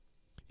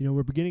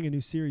We're beginning a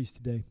new series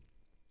today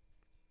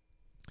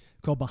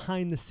called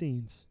Behind the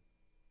Scenes.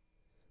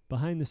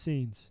 Behind the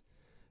Scenes.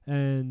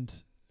 And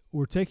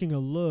we're taking a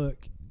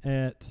look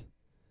at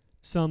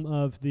some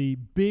of the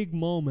big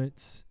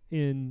moments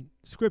in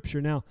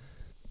Scripture. Now,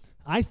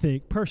 I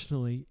think,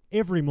 personally,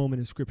 every moment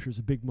in Scripture is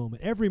a big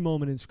moment. Every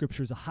moment in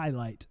Scripture is a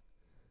highlight.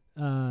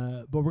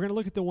 But we're going to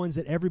look at the ones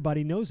that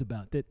everybody knows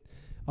about, that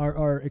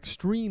are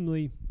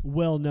extremely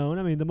well-known.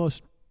 I mean, the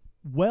most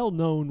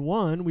well-known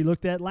one we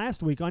looked at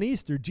last week on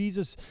Easter,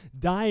 Jesus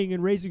dying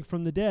and raising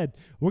from the dead.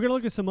 We're going to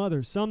look at some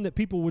others, some that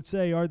people would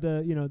say are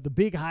the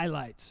big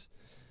highlights.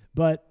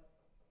 But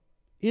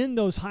in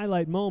those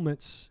highlight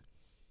moments,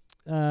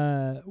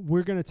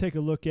 we're going to take a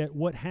look at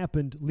what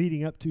happened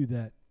leading up to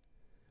that.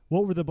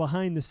 What were the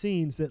behind the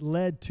scenes that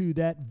led to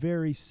that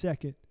very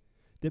second,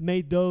 that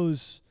made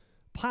those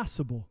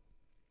possible?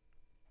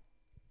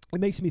 It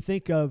makes me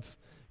think of,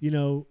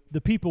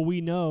 the people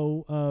we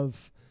know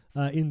of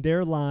in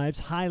their lives,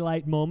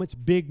 highlight moments,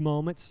 big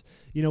moments.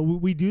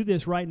 We do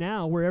this right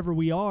now wherever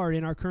we are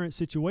in our current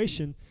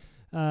situation.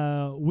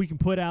 We can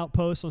put out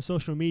posts on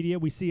social media.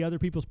 We see other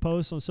people's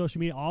posts on social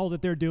media, all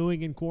that they're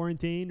doing in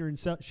quarantine or in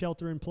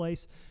shelter in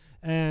place.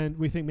 And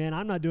we think, man,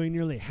 I'm not doing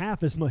nearly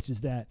half as much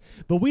as that.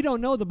 But we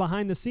don't know the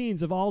behind the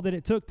scenes of all that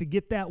it took to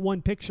get that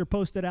one picture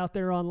posted out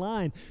there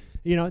online.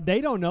 They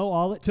don't know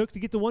all it took to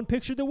get the one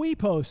picture that we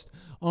post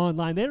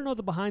online. They don't know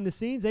the behind the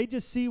scenes. They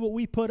just see what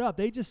we put up.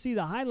 They just see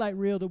the highlight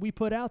reel that we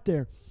put out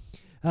there.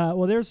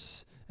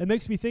 It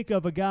makes me think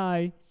of a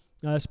guy,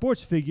 a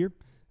sports figure,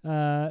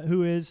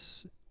 who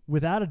is,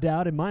 without a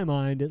doubt, in my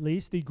mind at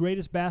least, the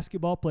greatest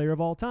basketball player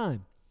of all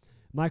time,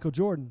 Michael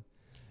Jordan.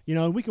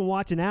 And we can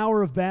watch an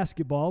hour of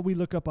basketball. We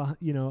look up a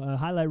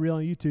highlight reel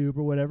on YouTube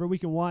or whatever. We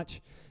can watch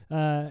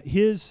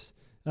his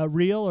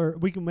reel, or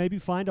we can maybe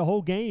find a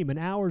whole game, an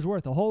hour's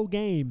worth, a whole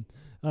game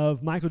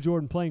of Michael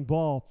Jordan playing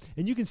ball.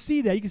 And you can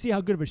see that. You can see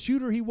how good of a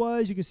shooter he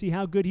was. You can see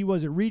how good he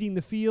was at reading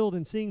the field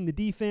and seeing the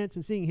defense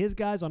and seeing his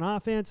guys on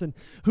offense and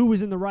who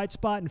was in the right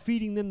spot and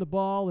feeding them the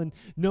ball and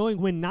knowing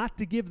when not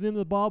to give them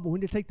the ball but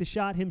when to take the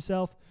shot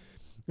himself.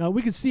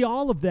 We can see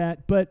all of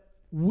that, but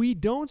we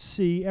don't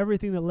see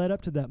everything that led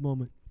up to that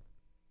moment.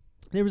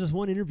 There was this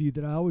one interview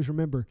that I always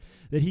remember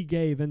that he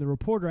gave, and the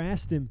reporter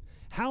asked him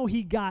how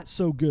he got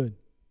so good,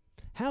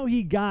 how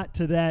he got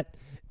to that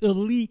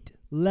elite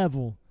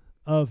level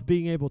of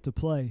being able to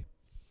play.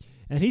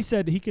 And he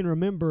said he can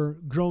remember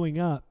growing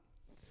up,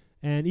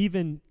 and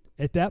even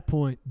at that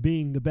point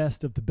being the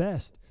best of the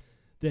best,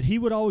 that he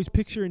would always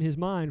picture in his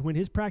mind when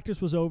his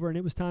practice was over and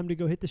it was time to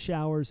go hit the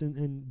showers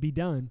and be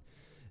done,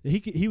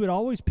 he would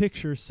always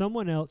picture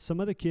someone else,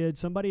 some other kid,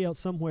 somebody else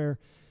somewhere,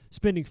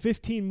 spending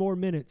 15 more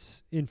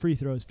minutes in free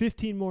throws,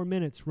 15 more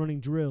minutes running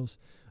drills,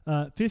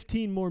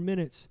 15 more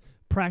minutes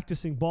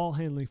practicing ball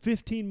handling,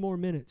 15 more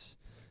minutes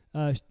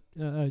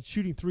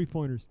shooting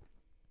three-pointers.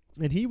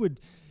 And he would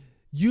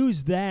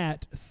use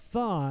that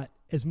thought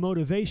as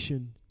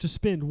motivation to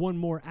spend one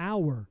more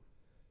hour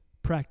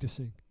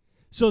practicing.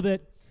 So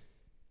that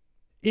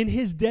in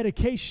his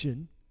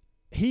dedication,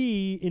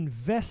 he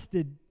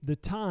invested the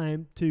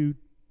time to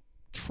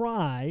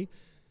try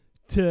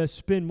to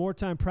spend more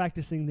time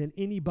practicing than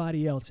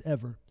anybody else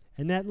ever.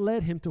 And that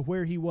led him to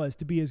where he was,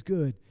 to be as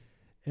good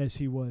as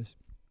he was.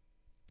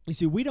 You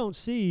see, we don't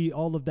see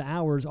all of the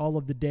hours, all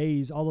of the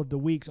days, all of the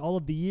weeks, all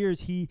of the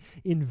years he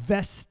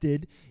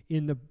invested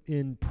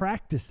in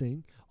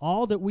practicing,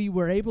 all that we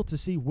were able to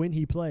see when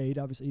he played.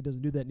 Obviously, he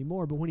doesn't do that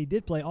anymore, but when he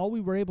did play, all we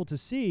were able to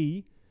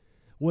see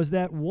was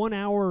that 1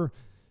 hour,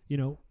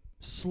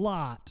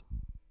 slot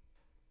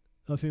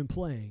of him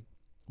playing.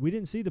 We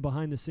didn't see the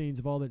behind the scenes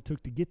of all that it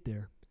took to get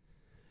there.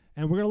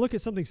 And we're going to look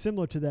at something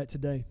similar to that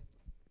today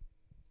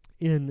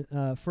in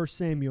 1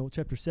 Samuel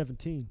chapter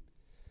 17.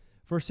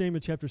 1 Samuel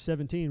chapter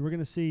 17, we're going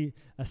to see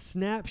a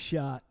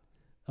snapshot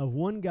of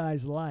one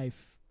guy's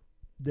life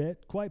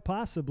that quite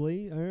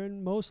possibly,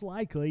 and most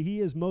likely, he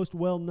is most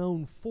well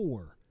known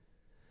for.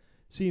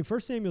 See, in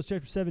 1 Samuel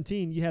chapter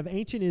 17, you have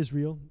ancient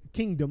Israel,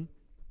 kingdom,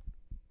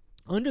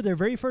 under their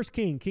very first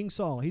king, King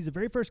Saul. He's the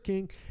very first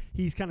king.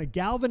 He's kind of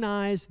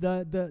galvanized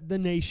the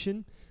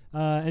nation,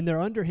 and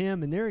they're under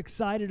him, and they're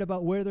excited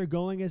about where they're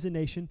going as a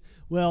nation.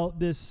 Well,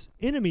 this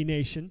enemy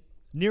nation,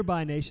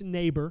 nearby nation,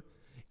 neighbor,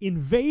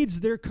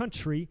 invades their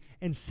country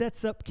and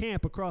sets up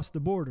camp across the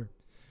border.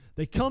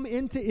 They come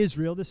into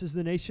Israel. This is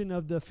the nation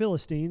of the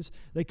Philistines.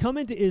 They come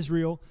into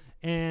Israel,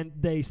 and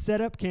they set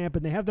up camp,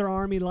 and they have their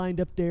army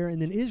lined up there,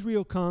 and then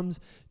Israel comes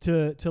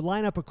to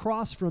line up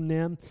across from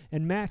them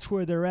and match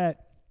where they're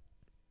at.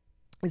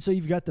 And so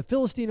you've got the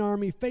Philistine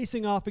army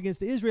facing off against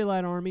the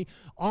Israelite army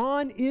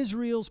on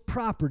Israel's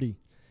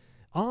property,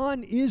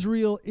 on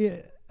Israel's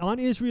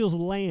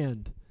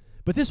land.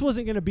 But this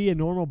wasn't going to be a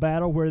normal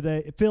battle where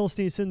the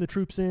Philistines send the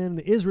troops in,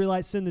 the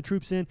Israelites send the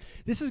troops in.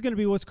 This is going to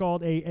be what's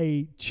called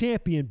a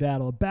champion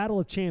battle, a battle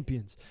of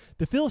champions.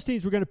 The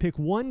Philistines were going to pick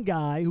one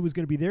guy who was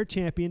going to be their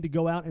champion to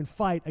go out and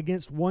fight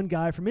against one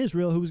guy from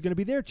Israel who was going to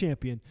be their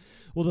champion.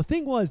 Well, the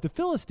thing was, the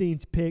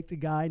Philistines picked a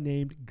guy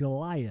named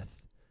Goliath.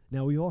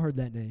 Now, we all heard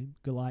that name,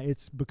 Goliath.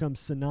 It's become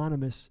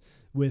synonymous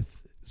with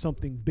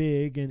something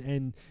big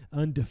and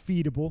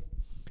undefeatable.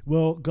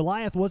 Well,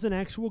 Goliath was an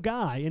actual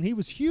guy, and he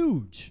was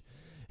huge.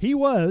 He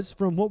was,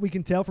 from what we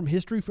can tell from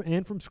history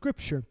and from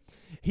Scripture,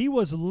 he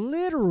was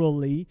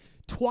literally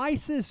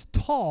twice as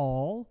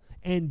tall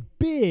and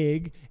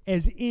big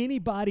as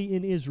anybody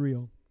in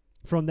Israel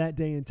from that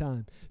day and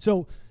time.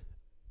 So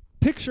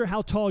picture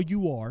how tall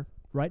you are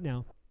right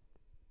now,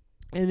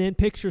 and then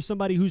picture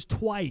somebody who's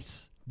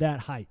twice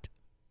that height,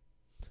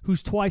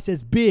 who's twice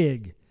as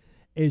big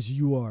as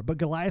you are. But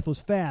Goliath was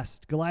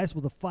fast. Goliath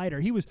was a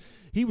fighter. He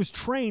was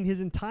trained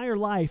his entire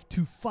life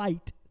to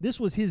fight. This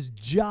was his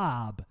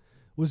job,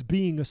 was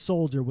being a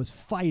soldier, was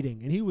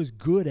fighting, and he was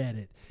good at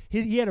it.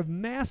 He had a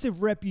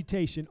massive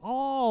reputation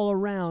all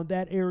around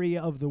that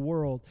area of the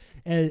world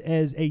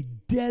as a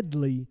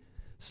deadly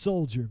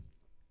soldier.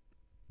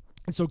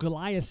 And so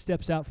Goliath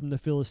steps out from the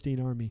Philistine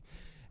army,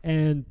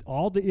 and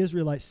all the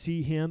Israelites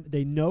see him.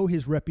 They know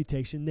his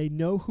reputation. They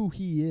know who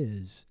he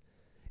is,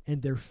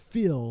 and they're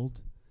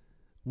filled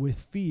with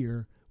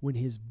fear when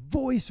his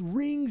voice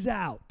rings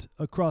out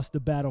across the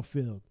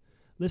battlefield.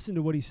 Listen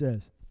to what he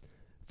says.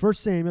 1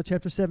 Samuel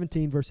chapter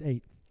 17, verse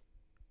 8.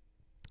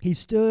 He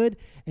stood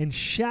and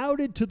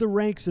shouted to the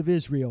ranks of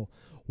Israel,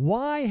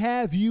 "Why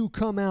have you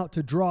come out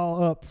to draw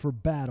up for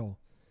battle?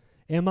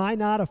 Am I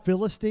not a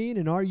Philistine,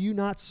 and are you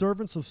not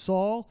servants of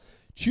Saul?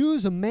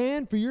 Choose a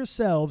man for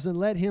yourselves and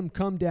let him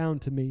come down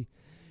to me.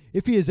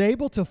 If he is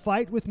able to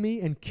fight with me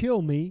and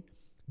kill me,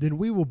 then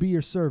we will be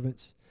your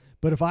servants.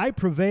 But if I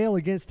prevail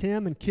against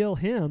him and kill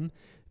him,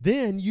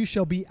 then you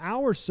shall be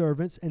our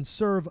servants and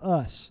serve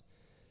us."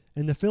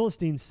 And the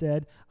Philistines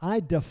said, "I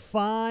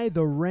defy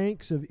the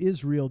ranks of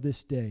Israel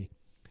this day.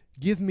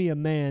 Give me a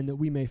man that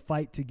we may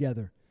fight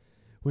together."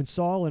 When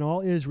Saul and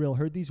all Israel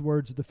heard these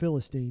words of the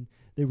Philistine,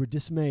 they were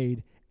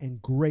dismayed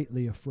and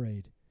greatly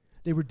afraid.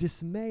 They were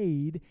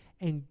dismayed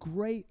and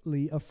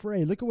greatly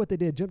afraid. Look at what they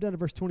did. Jump down to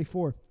verse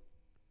 24.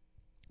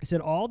 It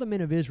said, "All the men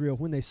of Israel,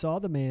 when they saw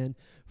the man,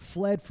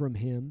 fled from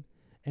him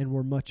and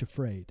were much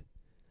afraid."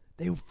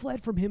 They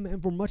fled from him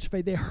and were much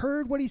afraid. They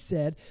heard what he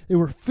said. They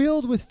were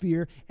filled with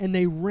fear, and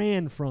they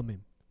ran from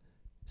him,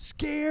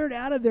 scared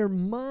out of their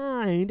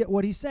mind at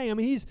what he's saying. I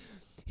mean,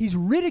 he's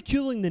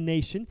ridiculing the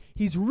nation.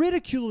 He's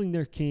ridiculing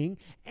their king,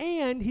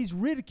 and he's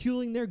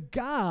ridiculing their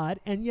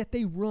God, and yet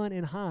they run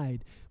and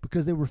hide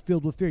because they were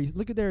filled with fear.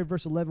 Look at there in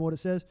verse 11 what it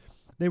says.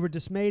 They were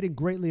dismayed and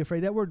greatly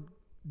afraid. That word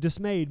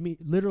dismayed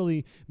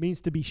literally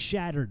means to be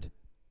shattered,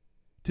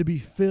 to be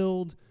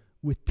filled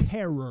with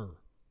terror,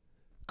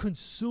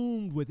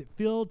 consumed with it,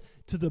 filled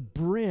to the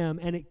brim,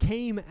 and it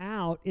came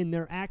out in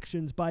their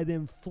actions by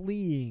them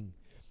fleeing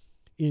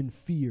in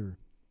fear.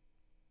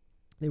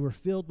 They were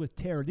filled with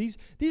terror. These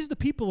are the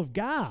people of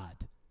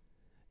God,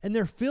 and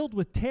they're filled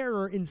with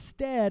terror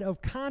instead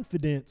of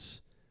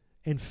confidence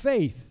and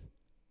faith.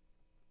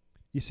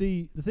 You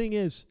see, the thing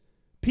is,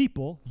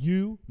 people,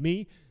 you,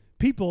 me,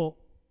 people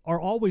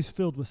are always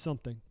filled with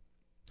something.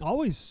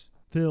 Always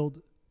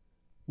filled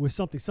with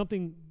something.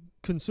 Something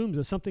consumes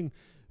us. Something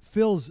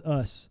fills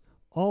us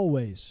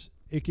always.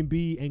 It can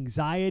be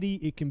anxiety.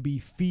 It can be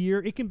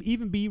fear. It can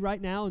even be right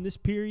now in this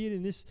period,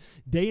 in this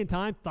day and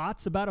time,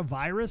 thoughts about a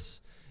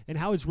virus and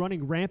how it's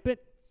running rampant.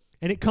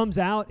 And it comes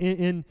out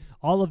in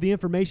all of the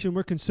information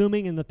we're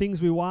consuming and the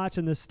things we watch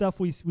and the stuff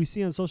we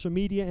see on social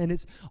media, and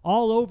it's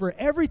all over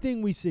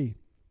everything we see.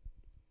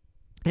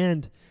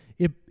 And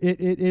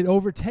it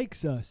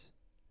overtakes us.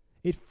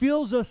 It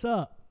fills us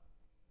up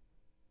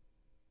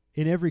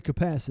in every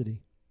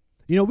capacity.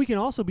 You know, we can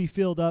also be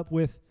filled up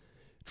with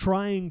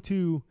trying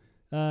to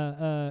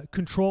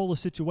control a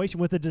situation,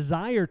 with a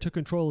desire to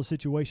control a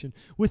situation,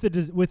 with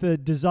a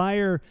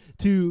desire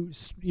to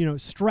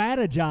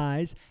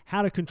strategize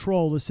how to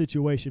control a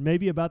situation.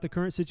 Maybe about the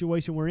current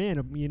situation we're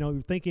in. You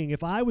know, thinking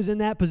if I was in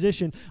that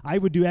position, I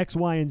would do X,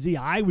 Y, and Z.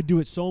 I would do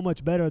it so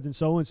much better than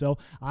so and so.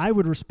 I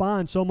would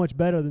respond so much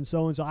better than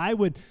so and so. I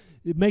would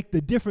make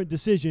the different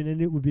decision,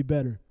 and it would be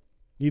better.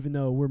 Even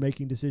though we're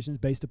making decisions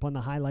based upon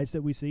the highlights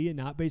that we see and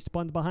not based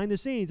upon the behind the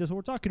scenes. That's what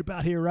we're talking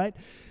about here, right?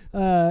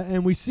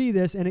 And we see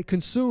this, and it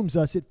consumes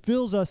us. It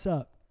fills us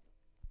up.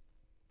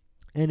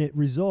 And it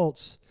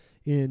results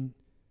in,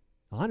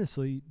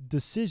 honestly,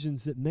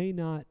 decisions that may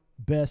not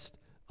best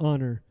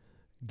honor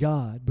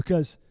God,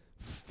 because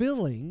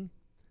filling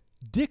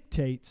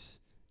dictates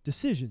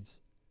decisions.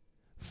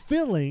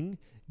 Filling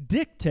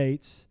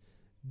dictates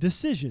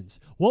decisions.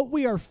 What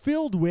we are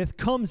filled with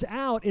comes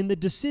out in the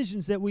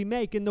decisions that we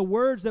make, in the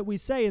words that we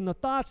say, in the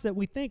thoughts that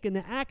we think, in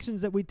the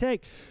actions that we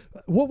take.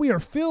 What we are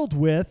filled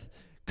with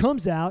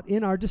comes out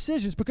in our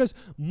decisions, because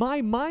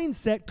my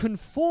mindset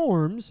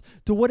conforms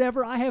to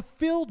whatever I have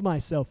filled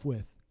myself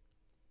with.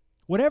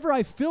 Whatever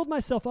I filled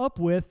myself up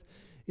with,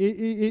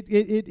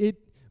 it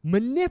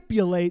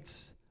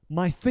manipulates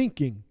my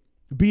thinking,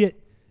 be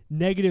it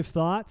negative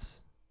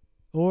thoughts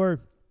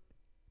or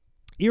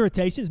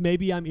irritations.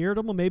 Maybe I'm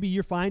irritable. Maybe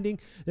you're finding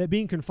that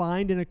being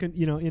confined in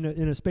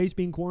a space,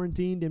 being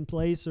quarantined in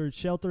place or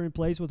shelter in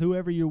place with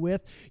whoever you're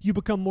with, you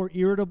become more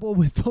irritable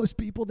with those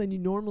people than you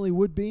normally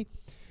would be.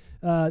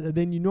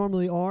 than you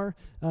normally are,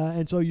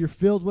 and so you're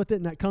filled with it,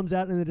 and that comes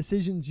out in the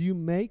decisions you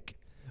make.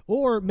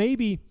 Or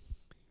maybe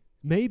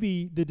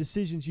the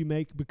decisions you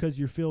make because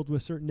you're filled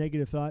with certain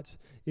negative thoughts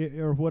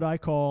are what I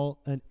call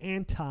an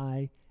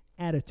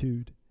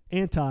anti-attitude.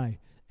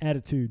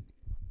 Anti-attitude.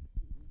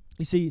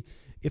 You see,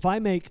 if I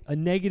make a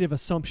negative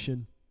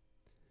assumption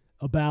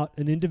about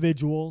an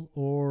individual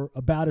or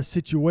about a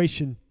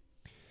situation,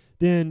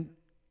 then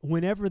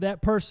whenever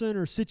that person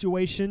or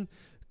situation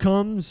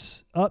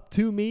comes up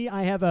to me,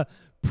 I have a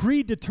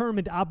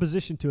predetermined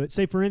opposition to it.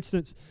 Say, for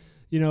instance,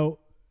 you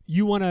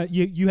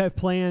have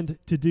planned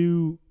to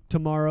do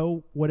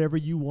tomorrow whatever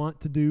you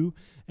want to do,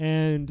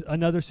 and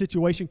another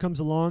situation comes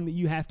along that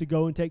you have to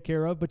go and take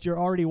care of, but you're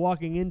already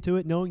walking into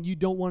it knowing you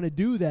don't want to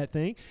do that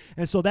thing.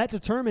 And so that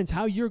determines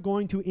how you're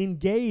going to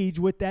engage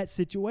with that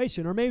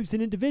situation. Or maybe it's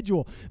an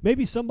individual.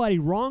 Maybe somebody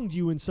wronged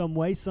you in some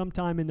way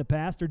sometime in the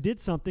past, or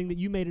did something that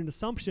you made an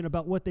assumption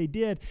about what they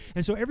did.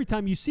 And so every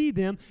time you see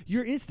them,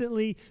 you're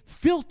instantly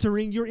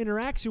filtering your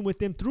interaction with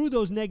them through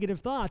those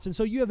negative thoughts. And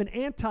so you have an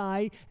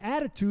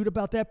anti-attitude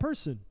about that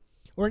person,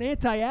 or an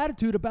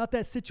anti-attitude about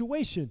that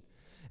situation.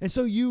 And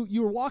so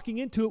you're walking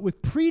into it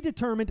with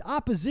predetermined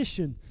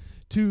opposition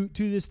to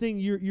this thing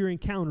you're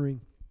encountering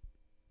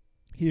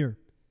here.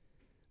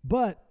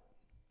 But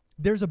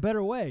there's a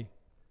better way.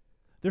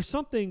 There's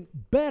something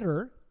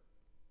better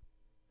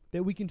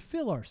that we can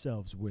fill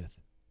ourselves with.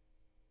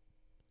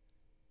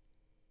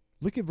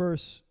 Look at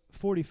verse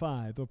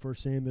 45 of 1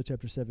 Samuel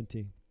chapter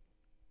 17.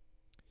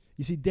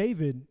 You see,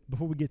 David,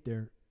 before we get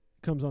there,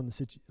 comes on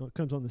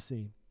the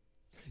scene.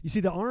 You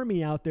see, the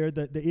army out there,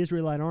 the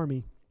Israelite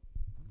army,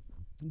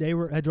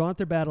 had drawn up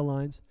their battle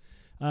lines,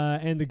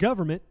 and the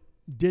government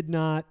did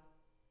not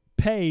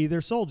pay their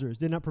soldiers,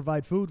 did not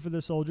provide food for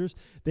their soldiers.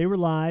 They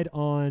relied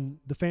on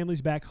the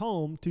families back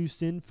home to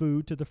send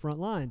food to the front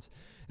lines.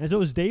 And so it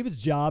was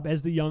David's job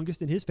as the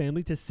youngest in his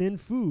family to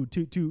send food,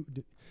 to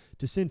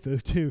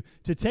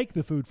take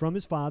the food from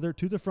his father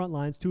to the front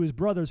lines to his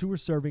brothers who were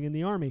serving in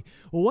the army.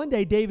 Well, one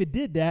day David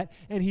did that,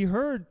 and he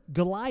heard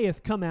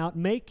Goliath come out,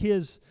 make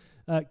his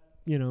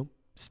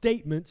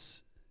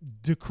statements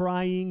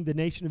decrying the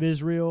nation of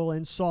Israel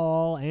and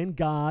Saul and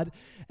God,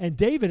 and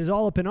David is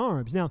all up in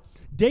arms. Now,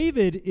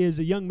 David is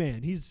a young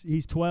man.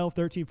 He's 12,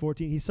 13,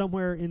 14. He's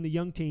somewhere in the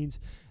young teens.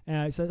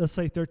 So let's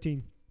say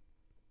 13.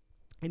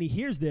 And he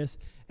hears this,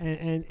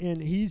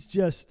 and he's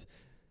just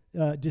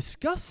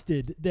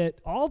disgusted that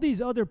all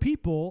these other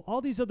people,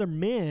 all these other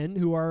men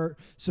who are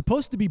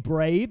supposed to be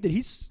brave, that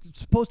he's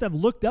supposed to have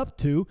looked up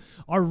to,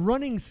 are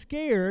running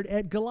scared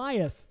at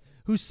Goliath,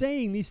 who's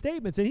saying these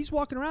statements. And he's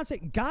walking around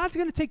saying, God's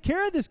going to take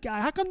care of this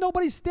guy. How come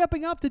nobody's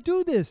stepping up to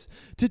do this,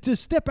 to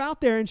step out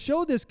there and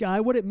show this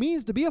guy what it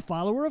means to be a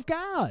follower of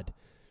God?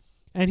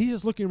 And he's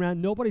just looking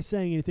around. Nobody's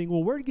saying anything.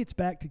 Well, word gets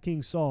back to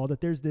King Saul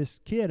that there's this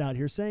kid out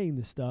here saying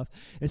this stuff.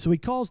 And so he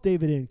calls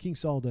David in. King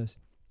Saul does.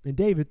 And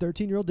David,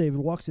 13-year-old David,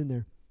 walks in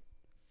there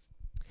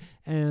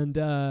and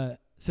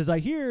says, I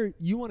hear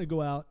you want to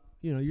go out.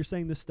 You're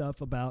saying this stuff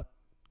about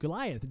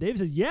Goliath. And David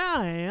says, yeah,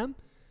 I am.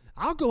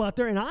 I'll go out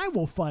there and I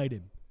will fight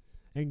him.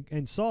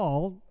 And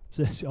Saul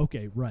says,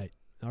 okay, right.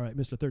 All right,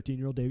 Mr.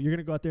 13-year-old David, you're going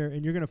to go out there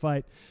and you're going to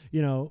fight,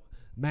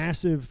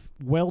 massive,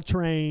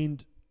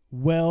 well-trained,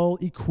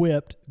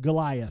 well-equipped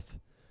Goliath.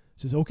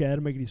 He says, okay, that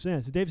doesn't make any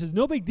sense. And David says,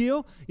 no big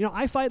deal.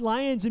 I fight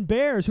lions and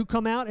bears who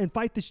come out and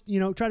fight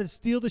try to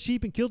steal the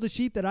sheep and kill the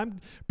sheep that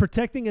I'm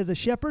protecting as a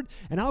shepherd.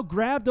 And I'll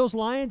grab those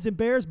lions and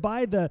bears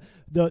by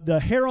the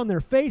hair on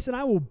their face and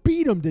I will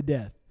beat them to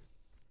death.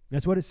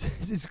 That's what it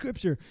says in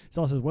Scripture.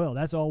 Saul says, well,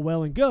 that's all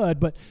well and good,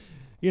 but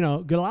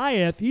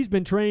Goliath, he's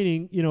been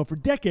training, for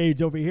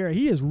decades over here.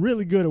 He is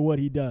really good at what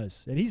he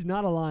does. And he's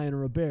not a lion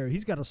or a bear.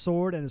 He's got a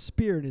sword and a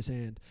spear in his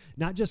hand,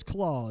 not just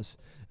claws.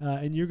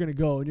 And you're going to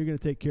go and you're going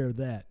to take care of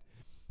that.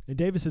 And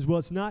David says, well,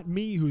 it's not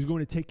me who's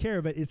going to take care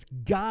of it. It's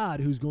God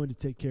who's going to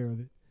take care of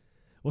it.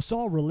 Well,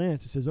 Saul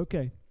relents and says,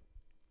 okay,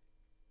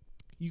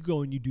 you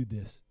go and you do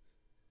this.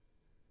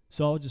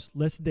 Saul just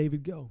lets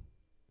David go.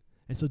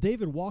 And so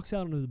David walks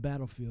out onto the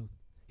battlefield.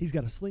 He's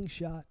got a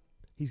slingshot.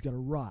 He's got a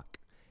rock.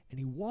 And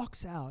he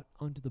walks out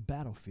onto the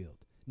battlefield.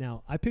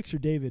 Now, I picture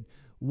David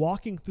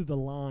walking through the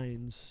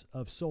lines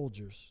of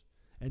soldiers,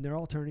 and they're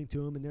all turning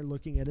to him, and they're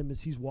looking at him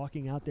as he's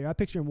walking out there. I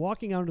picture him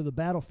walking out onto the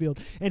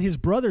battlefield, and his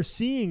brother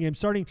seeing him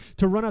starting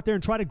to run out there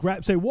and try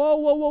to say,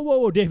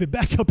 whoa, David,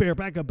 back up here,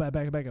 back up.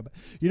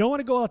 You don't want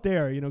to go out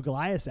there.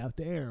 Goliath's out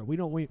there. We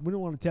don't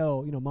want to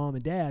tell, Mom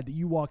and Dad that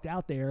you walked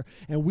out there,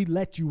 and we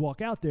let you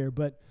walk out there.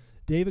 But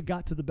David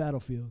got to the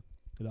battlefield.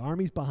 The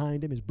army's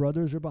behind him. His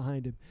brothers are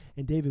behind him.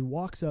 And David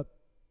walks up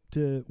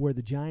to where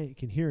the giant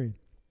can hear him.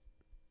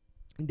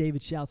 And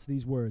David shouts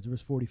these words,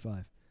 verse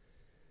 45.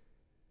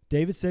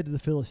 David said to the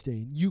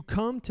Philistine, you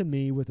come to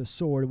me with a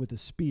sword and with a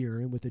spear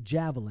and with a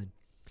javelin,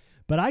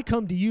 but I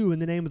come to you in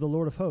the name of the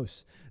Lord of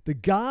hosts, the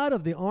God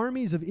of the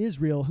armies of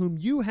Israel, whom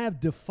you have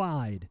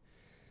defied.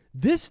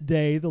 This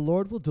day the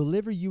Lord will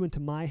deliver you into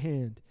my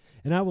hand,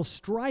 and I will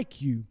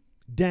strike you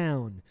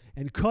down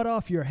and cut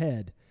off your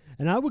head,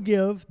 And I will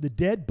give the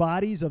dead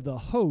bodies of the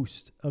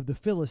host of the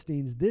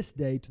Philistines this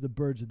day to the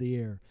birds of the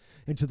air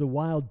and to the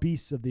wild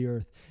beasts of the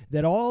earth,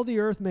 that all the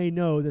earth may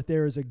know that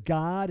there is a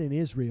God in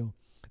Israel,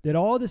 that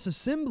all this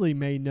assembly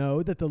may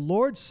know that the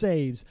Lord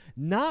saves,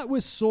 not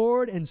with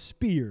sword and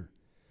spear,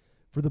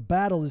 for the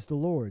battle is the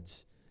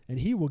Lord's, and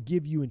he will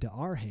give you into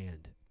our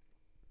hand.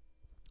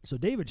 So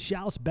David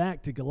shouts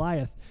back to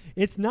Goliath,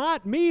 it's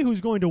not me who's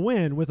going to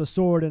win with a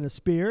sword and a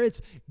spear.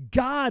 It's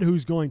God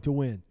who's going to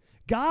win.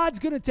 God's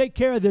going to take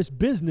care of this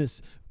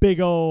business, big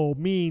old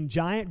mean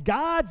giant.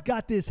 God's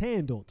got this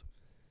handled.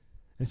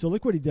 And so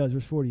look what he does,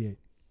 verse 48.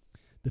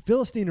 The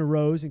Philistine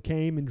arose and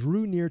came and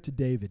drew near to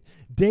David.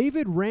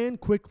 David ran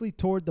quickly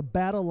toward the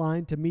battle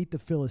line to meet the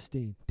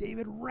Philistine.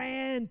 David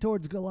ran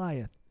towards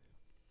Goliath.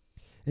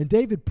 And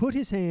David put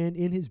his hand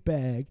in his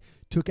bag,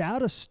 took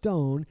out a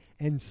stone,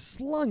 and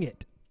slung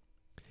it,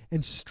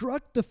 and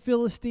struck the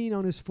Philistine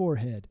on his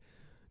forehead.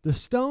 The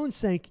stone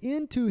sank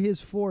into his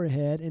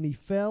forehead, and he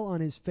fell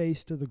on his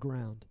face to the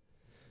ground.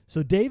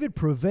 So David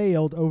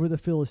prevailed over the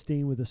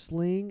Philistine with a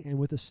sling and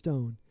with a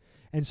stone,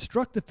 and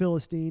struck the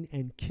Philistine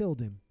and killed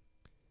him.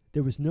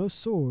 There was no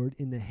sword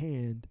in the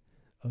hand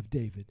of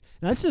David.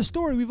 Now, this is a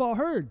story we've all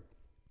heard.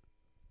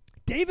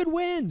 David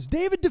wins.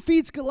 David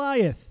defeats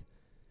Goliath.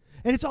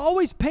 And it's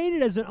always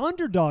painted as an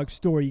underdog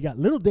story. You got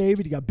little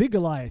David, you got big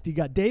Goliath. You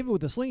got David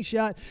with a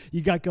slingshot.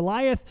 You got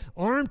Goliath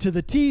armed to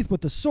the teeth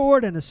with a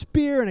sword and a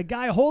spear and a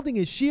guy holding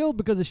his shield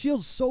because the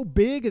shield's so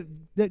big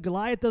that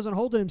Goliath doesn't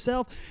hold it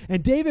himself.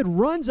 And David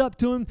runs up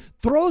to him,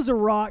 throws a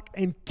rock,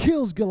 and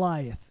kills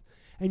Goliath.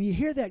 And you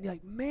hear that, and you're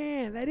like,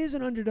 man, that is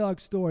an underdog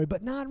story,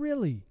 but not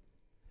really.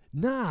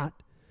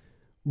 Not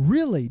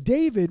really.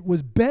 David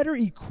was better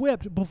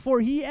equipped before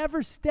he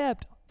ever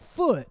stepped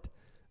foot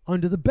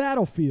onto the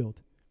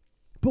battlefield.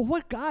 But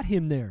what got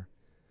him there?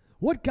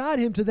 What got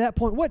him to that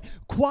point? What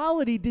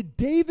quality did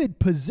David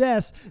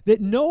possess that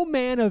no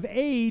man of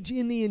age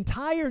in the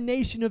entire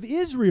nation of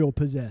Israel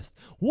possessed?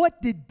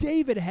 What did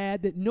David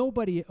have that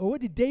nobody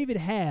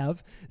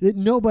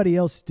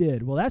else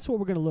did? Well, that's what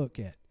we're going to look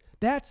at.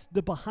 That's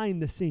the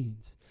behind the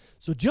scenes.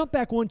 So jump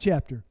back one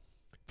chapter,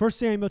 1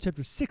 Samuel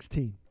chapter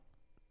 16.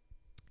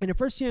 And in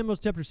 1 Samuel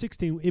chapter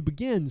 16, it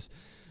begins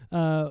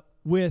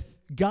with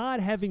God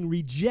having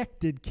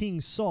rejected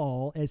King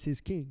Saul as his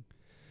king.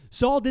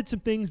 Saul did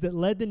some things that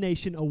led the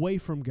nation away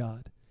from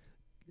God,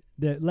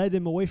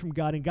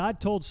 and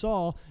God told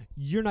Saul,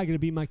 you're not going to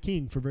be my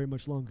king for very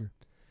much longer.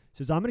 He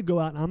says, I'm going to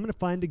go out and I'm going to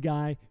find a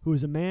guy who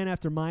is a man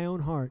after my own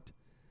heart,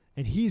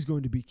 and he's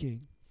going to be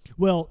king.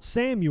 Well,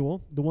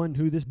 Samuel, the one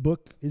who this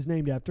book is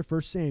named after,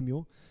 1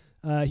 Samuel,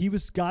 he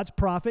was God's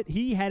prophet.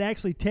 He had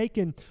actually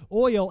taken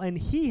oil, and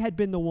he had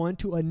been the one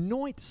to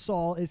anoint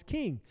Saul as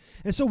king.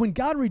 And so when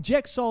God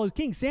rejects Saul as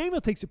king, Samuel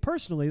takes it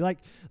personally,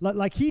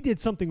 like he did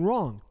something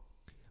wrong.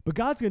 But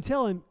God's going to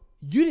tell him,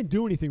 you didn't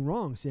do anything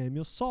wrong,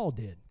 Samuel. Saul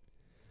did.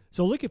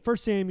 So look at 1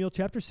 Samuel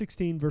chapter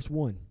 16, verse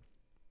 1.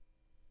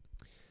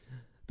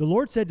 The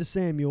Lord said to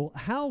Samuel,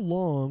 how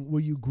long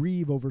will you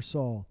grieve over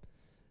Saul,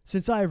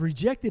 since I have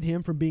rejected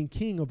him from being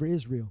king over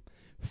Israel?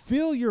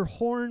 Fill your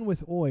horn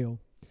with oil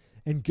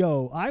and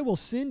go. I will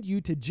send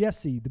you to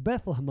Jesse the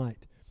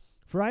Bethlehemite,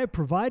 for I have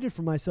provided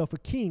for myself a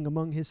king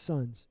among his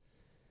sons.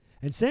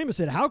 And Samuel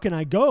said, how can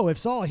I go? If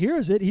Saul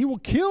hears it, he will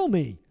kill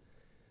me.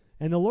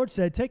 And the Lord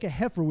said, take a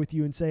heifer with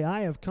you and say, I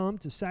have come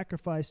to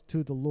sacrifice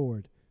to the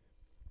Lord.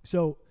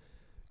 So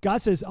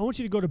God says, I want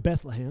you to go to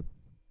Bethlehem,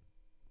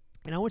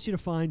 and I want you to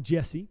find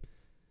Jesse,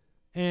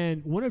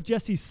 and one of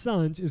Jesse's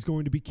sons is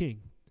going to be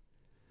king.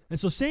 And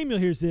so Samuel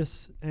hears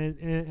this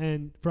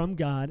and from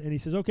God, and he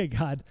says, okay,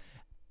 God,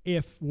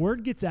 if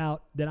word gets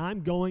out that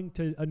I'm going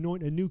to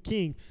anoint a new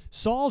king,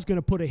 Saul's going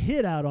to put a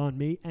hit out on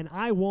me, and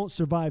I won't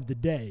survive the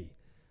day.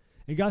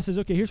 And God says,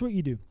 okay, here's what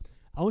you do.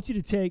 I want you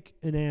to take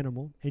an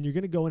animal, and you're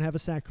going to go and have a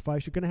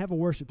sacrifice. You're going to have a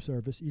worship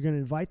service. You're going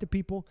to invite the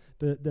people,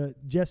 the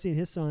Jesse and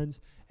his sons,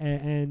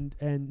 and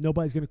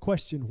nobody's going to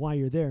question why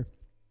you're there.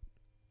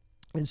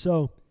 And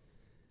so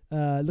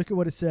look at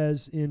what it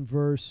says in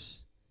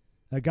verse,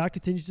 God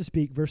continues to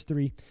speak, verse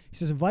 3. He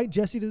says, invite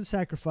Jesse to the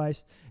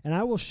sacrifice, and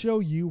I will show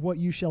you what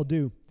you shall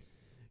do.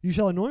 You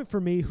shall anoint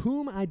for me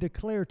whom I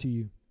declare to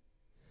you.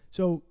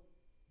 So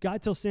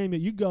God tells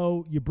Samuel, you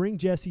go, you bring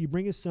Jesse, you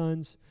bring his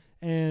sons,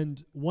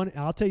 and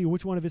I'll tell you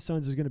which one of his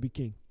sons is going to be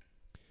king.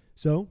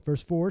 So,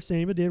 verse 4,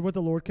 Samuel did what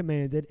the Lord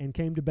commanded and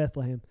came to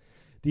Bethlehem.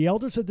 The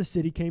elders of the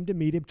city came to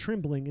meet him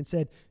trembling and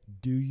said,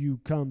 do you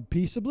come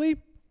peaceably?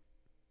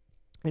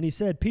 And he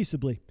said,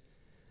 peaceably.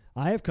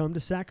 I have come to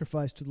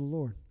sacrifice to the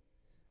Lord.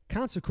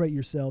 Consecrate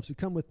yourselves and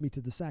come with me to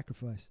the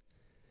sacrifice.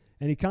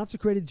 And he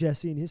consecrated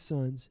Jesse and his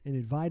sons and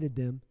invited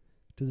them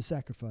to the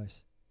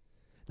sacrifice.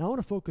 Now I want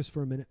to focus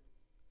for a minute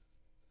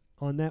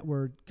on that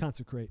word,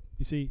 consecrate.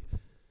 You see,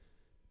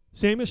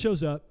 Samuel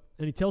shows up,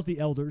 and he tells the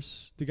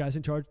elders, the guys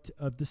in charge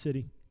of the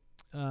city,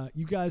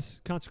 you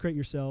guys consecrate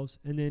yourselves.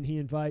 And then he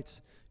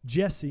invites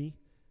Jesse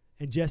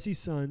and Jesse's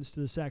sons to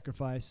the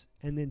sacrifice.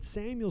 And then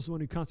Samuel's the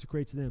one who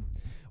consecrates them.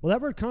 Well,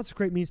 that word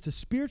consecrate means to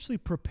spiritually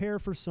prepare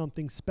for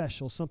something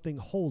special, something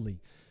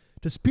holy.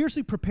 To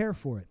spiritually prepare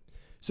for it.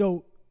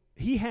 So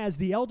he has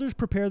the elders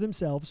prepare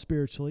themselves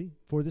spiritually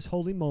for this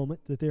holy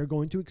moment that they're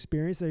going to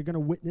experience. They're going to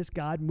witness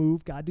God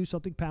move, God do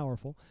something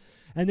powerful.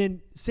 And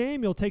then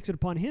Samuel takes it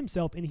upon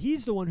himself, and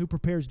he's the one who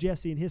prepares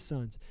Jesse and his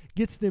sons,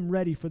 gets them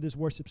ready for this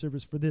worship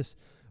service, for this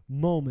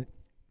moment,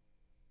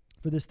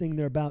 for this thing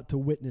they're about to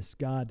witness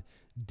God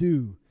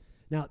do.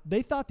 Now,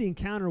 they thought the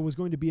encounter was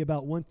going to be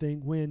about one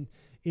thing, when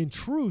in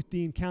truth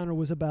the encounter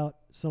was about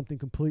something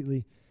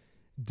completely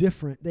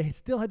different. They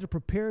still had to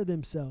prepare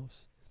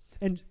themselves.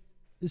 And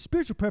the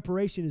spiritual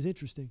preparation is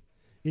interesting.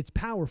 It's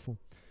powerful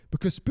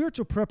because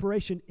spiritual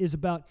preparation is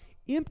about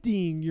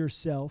emptying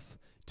yourself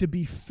to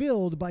be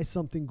filled by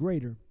something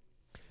greater.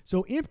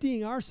 So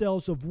emptying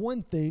ourselves of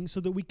one thing so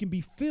that we can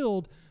be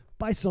filled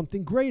by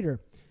something greater.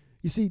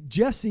 You see,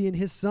 Jesse and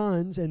his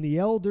sons and the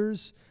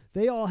elders,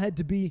 they all had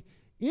to be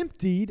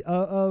emptied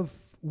of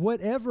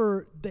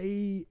whatever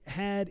they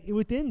had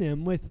within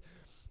them, with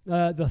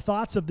the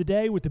thoughts of the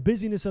day, with the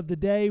busyness of the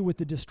day, with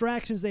the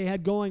distractions they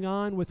had going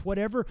on, with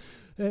whatever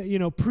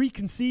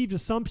preconceived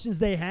assumptions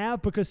they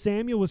have, because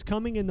Samuel was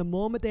coming in the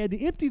moment. They had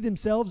to empty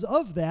themselves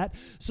of that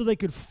so they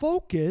could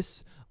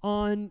focus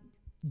on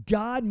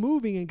God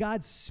moving and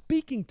God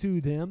speaking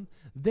to them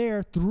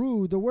there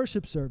through the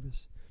worship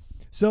service.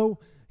 So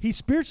he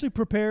spiritually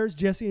prepares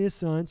Jesse and his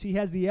sons. He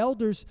has the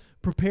elders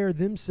prepare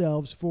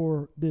themselves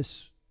for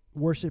this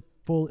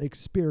worshipful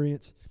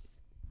experience.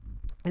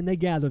 And they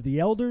gather, the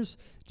elders,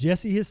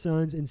 Jesse, his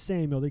sons, and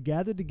Samuel. They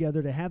gathered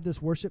together to have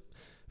this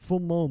worshipful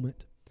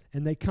moment.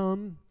 And they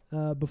come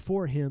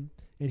before him,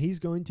 and he's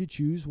going to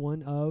choose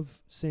one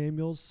of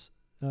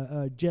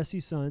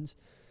Jesse's sons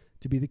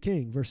to be the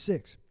king. Verse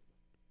 6.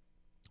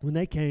 When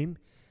they came,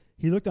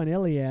 he looked on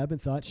Eliab and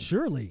thought,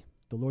 surely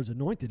the Lord's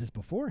anointed is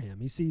before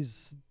him. He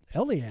sees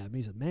Eliab, and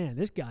he said, man,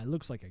 this guy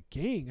looks like a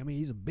king. I mean,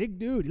 he's a big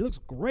dude. He looks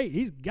great.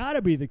 He's got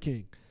to be the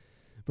king.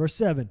 Verse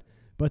 7.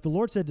 But the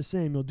Lord said to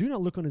Samuel, do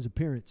not look on his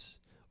appearance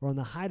or on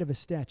the height of his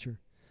stature,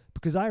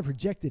 because I have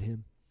rejected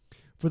him.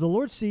 For the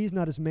Lord sees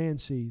not as man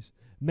sees.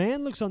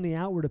 Man looks on the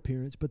outward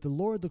appearance, but the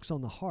Lord looks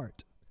on the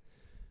heart.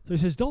 So he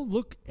says, don't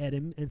look at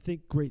him and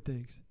think great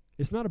things.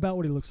 It's not about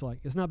what he looks like.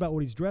 It's not about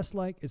what he's dressed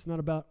like. It's not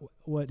about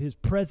what his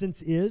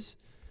presence is.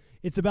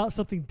 It's about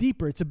something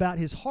deeper. It's about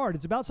his heart.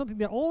 It's about something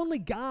that only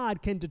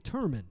God can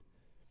determine.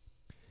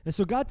 And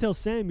so God tells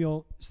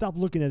Samuel, stop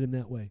looking at him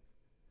that way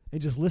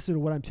and just listen to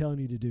what I'm telling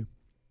you to do.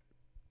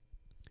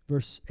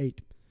 Verse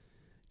 8.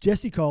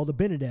 Jesse called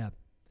Abinadab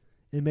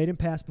and made him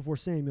pass before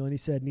Samuel, and he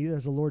said, neither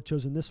has the Lord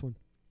chosen this one.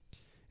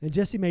 And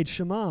Jesse made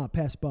Shammah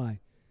pass by,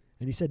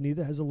 and he said,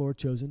 neither has the Lord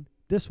chosen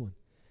this one.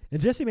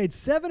 And Jesse made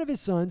 7 of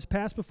his sons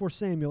pass before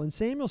Samuel, and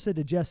Samuel said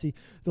to Jesse,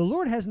 the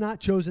Lord has not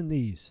chosen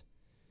these.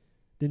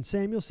 Then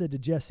Samuel said to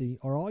Jesse,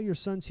 are all your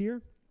sons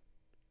here?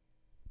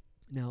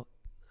 Now,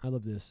 I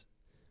love this.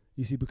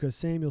 You see, because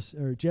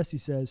Jesse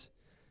says,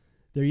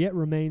 there yet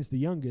remains the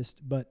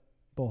youngest, but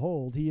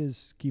behold, he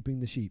is keeping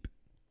the sheep.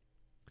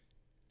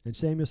 And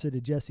Samuel said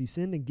to Jesse,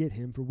 send and get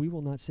him, for we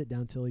will not sit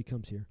down till he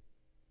comes here.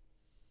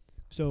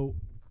 So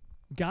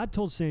God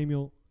told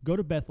Samuel, go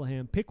to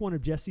Bethlehem, pick one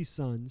of Jesse's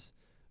sons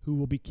who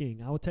will be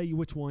king. I will tell you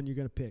which one you're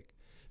going to pick.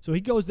 So he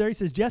goes there. He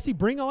says, Jesse,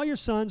 bring all your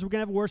sons. We're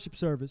going to have a worship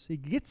service. He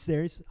gets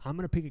there. He says, I'm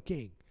going to pick a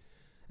king.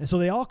 And so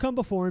they all come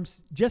before him.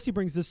 Jesse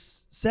brings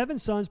this 7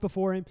 sons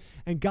before him,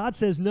 and God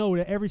says no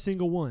to every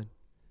single one.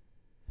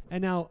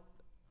 And now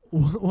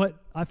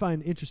what I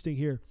find interesting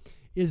here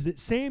is that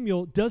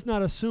Samuel does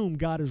not assume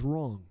God is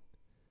wrong.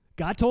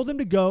 God told him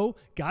to go.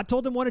 God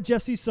told him one of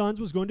Jesse's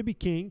sons was going to be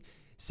king.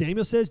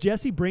 Samuel says,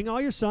 Jesse, bring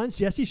all your sons.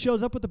 Jesse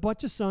shows up with a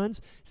bunch of sons.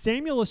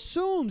 Samuel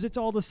assumes it's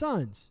all the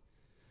sons.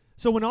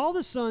 So when all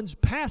the sons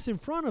pass in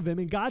front of him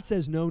and God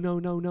says, no, no,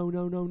 no, no,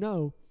 no, no,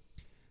 no,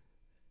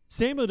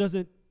 Samuel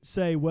doesn't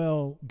say,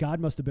 well, God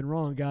must have been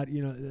wrong. God,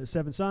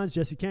 7 sons,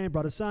 Jesse came,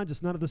 brought his sons,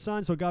 it's none of the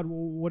sons. So God,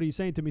 what are you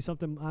saying to me?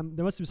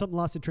 There must be something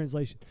lost in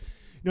translation.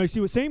 You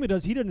see what Samuel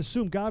does, he doesn't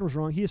assume God was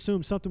wrong. He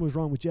assumed something was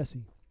wrong with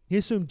Jesse. He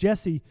assumed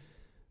Jesse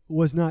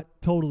was not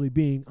totally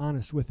being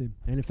honest with him.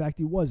 And in fact,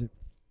 he wasn't.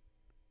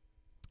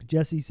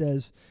 Jesse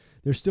says,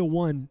 there's still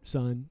one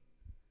son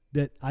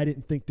that I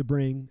didn't think to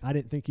bring. I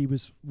didn't think he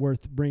was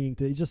worth bringing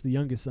to. He's just the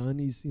youngest son.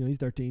 He's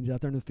 13. He's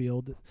out there in the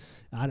field.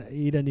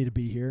 He doesn't need to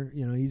be here.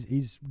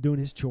 He's doing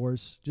his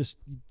chores. Just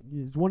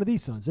he's one of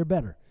these sons. They're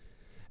better.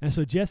 And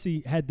so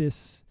Jesse had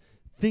this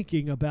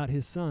thinking about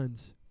his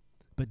sons,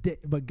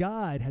 but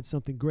God had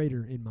something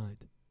greater in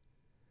mind.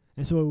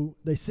 And so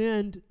they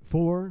send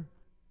for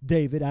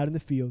David out in the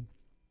field,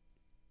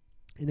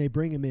 and they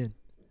bring him in.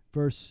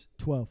 Verse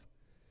 12.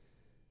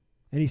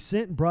 And he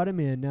sent and brought him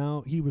in.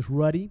 Now he was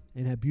ruddy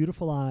and had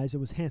beautiful eyes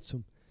and was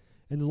handsome.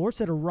 And the Lord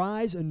said,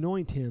 arise,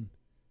 anoint him,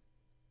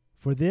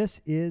 for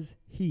this is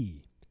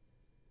he.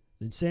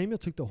 Then Samuel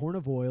took the horn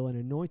of oil and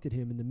anointed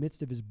him in the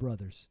midst of his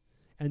brothers.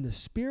 And the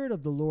Spirit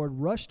of the Lord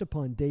rushed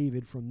upon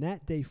David from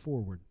that day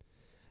forward.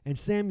 And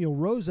Samuel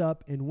rose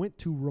up and went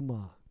to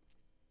Ramah.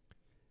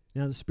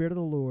 Now the Spirit of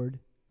the Lord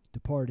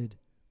departed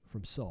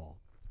from Saul.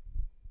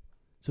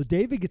 So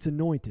David gets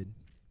anointed.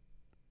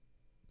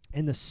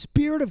 And the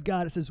Spirit of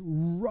God, it says,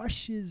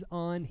 rushes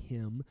on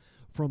him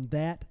from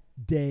that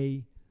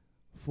day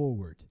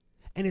forward.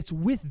 And it's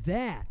with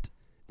that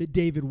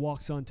David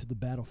walks onto the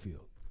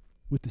battlefield,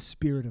 with the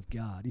Spirit of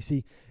God. You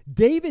see,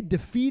 David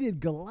defeated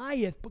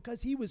Goliath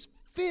because he was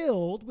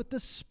filled with the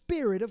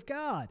Spirit of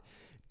God.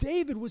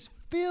 David was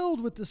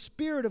filled with the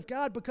Spirit of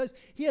God because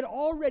he had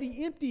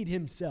already emptied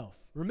himself.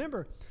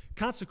 Remember,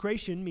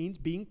 consecration means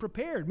being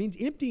prepared, means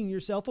emptying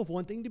yourself of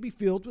one thing to be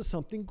filled with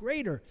something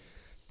greater.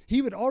 He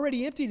had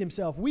already emptied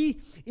himself.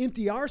 We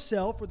empty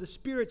ourselves for the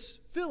Spirit's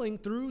filling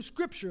through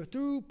Scripture,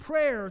 through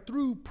prayer,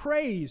 through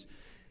praise.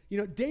 You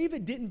know,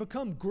 David didn't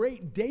become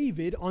great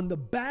David on the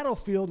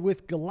battlefield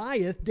with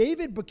Goliath.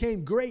 David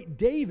became great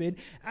David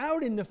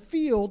out in the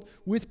field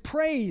with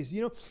praise.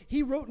 You know,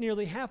 he wrote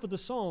nearly half of the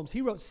Psalms.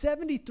 He wrote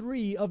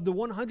 73 of the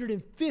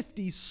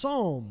 150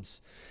 Psalms.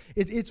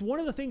 It's one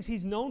of the things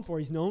he's known for.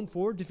 He's known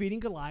for defeating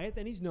Goliath,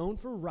 and he's known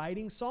for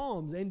writing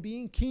Psalms and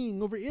being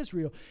king over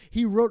Israel.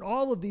 He wrote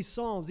all of these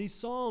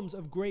Psalms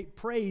of great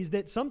praise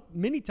that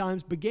many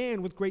times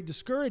began with great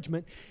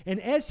discouragement. And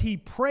as he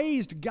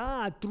praised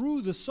God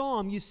through the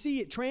Psalm, you see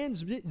it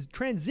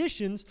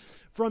transitions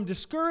from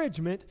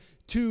discouragement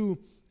to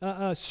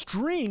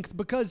strength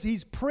because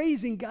he's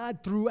praising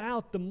God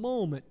throughout the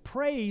moment.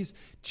 Praise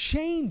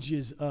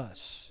changes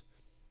us.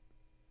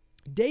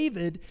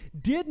 David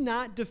did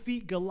not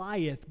defeat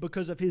Goliath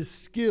because of his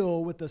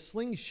skill with the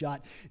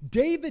slingshot.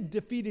 David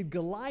defeated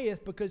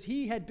Goliath because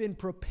he had been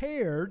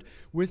prepared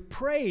with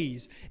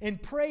praise,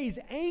 and praise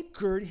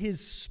anchored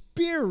his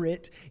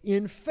spirit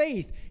in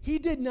faith. He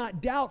did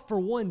not doubt for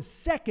 1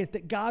 second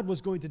that God was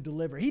going to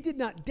deliver. He did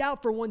not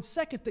doubt for 1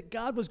 second that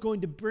God was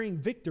going to bring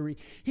victory.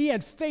 He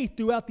had faith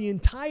throughout the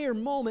entire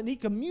moment. He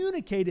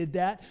communicated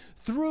that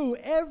through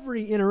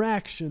every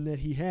interaction that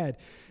he had.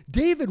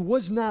 David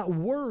was not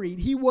worried.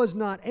 He was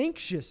not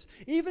anxious.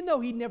 Even though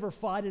he never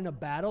fought in a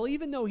battle,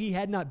 even though he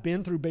had not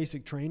been through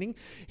basic training,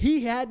 he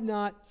was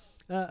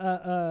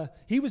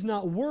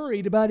not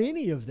worried about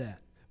any of that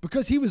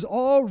because he was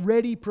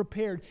already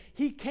prepared.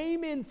 He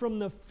came in from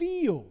the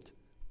field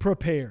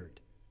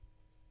prepared.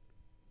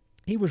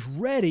 He was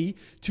ready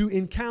to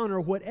encounter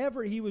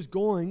whatever he was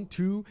going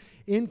to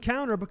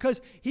encounter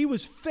because he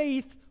was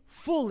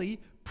faithfully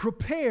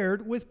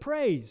prepared with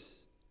praise.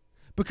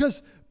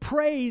 Because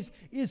praise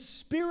is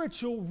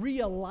spiritual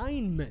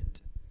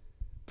realignment.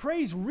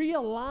 Praise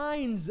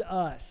realigns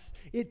us.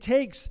 It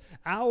takes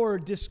our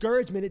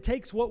discouragement, it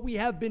takes what we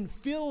have been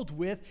filled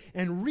with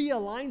and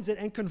realigns it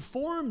and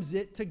conforms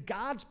it to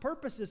God's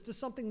purposes, to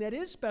something that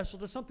is special,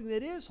 to something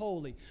that is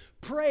holy.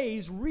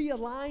 Praise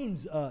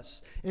realigns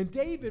us. And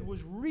David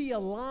was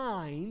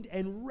realigned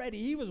and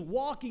ready. He was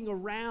walking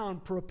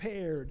around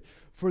prepared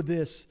for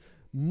this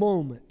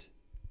moment.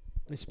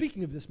 And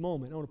speaking of this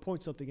moment, I want to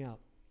point something out.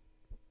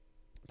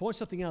 Point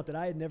something out that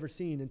I had never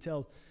seen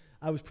until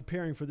I was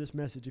preparing for this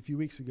message a few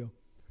weeks ago.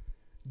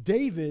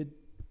 David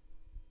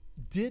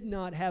did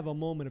not have a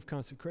moment of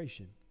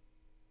consecration.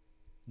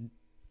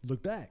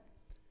 Look back.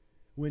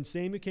 When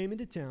Samuel came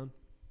into town,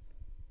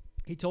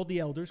 he told the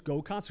elders,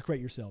 go consecrate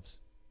yourselves.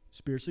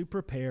 Spiritually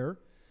prepare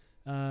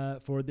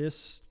for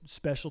this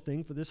special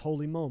thing, for this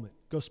holy moment.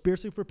 Go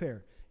spiritually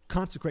prepare.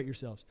 Consecrate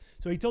yourselves.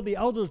 So he told the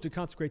elders to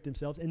consecrate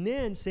themselves. And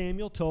then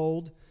Samuel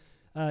told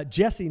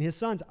Jesse and his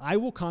sons, I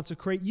will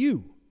consecrate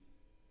you.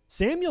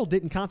 Samuel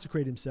didn't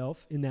consecrate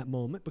himself in that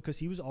moment because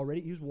he was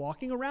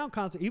walking around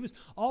he was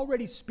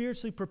already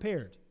spiritually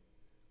prepared.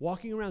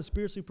 Walking around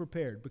spiritually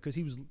prepared because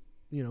he was,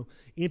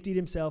 emptied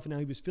himself and now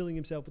he was filling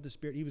himself with the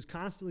Spirit. He was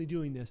constantly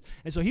doing this.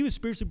 And so he was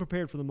spiritually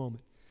prepared for the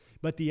moment.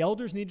 But the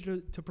elders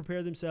needed to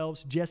prepare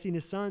themselves. Jesse and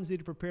his sons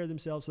needed to prepare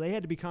themselves, so they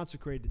had to be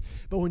consecrated.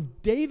 But when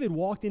David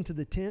walked into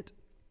the tent,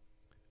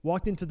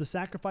 walked into the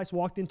sacrifice,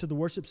 walked into the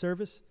worship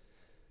service,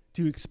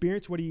 to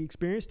experience what he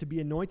experienced, to be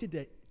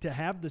anointed, to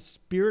have the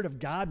Spirit of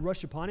God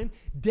rush upon him,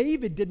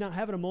 David did not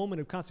have a moment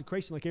of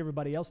consecration like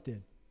everybody else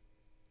did.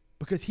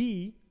 Because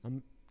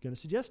I'm going to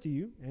suggest to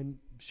you and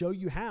show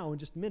you how in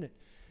just a minute,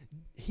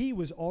 he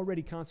was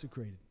already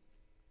consecrated.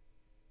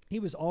 He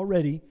was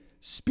already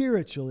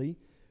spiritually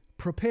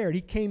prepared.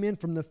 He came in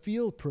from the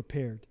field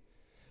prepared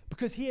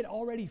because he had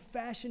already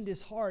fashioned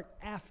his heart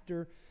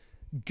after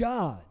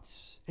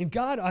God's. And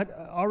God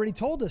already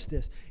told us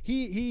this.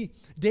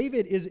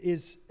 David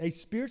is a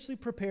spiritually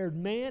prepared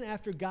man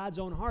after God's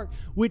own heart,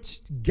 which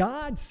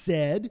God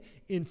said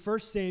in 1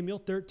 Samuel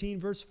 13,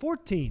 verse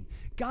 14.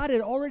 God had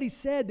already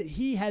said that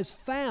he has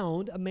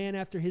found a man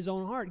after his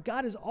own heart.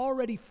 God has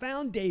already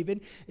found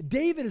David.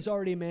 David is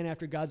already a man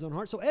after God's own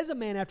heart. So as a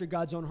man after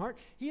God's own heart,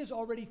 he is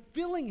already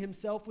filling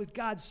himself with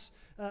God's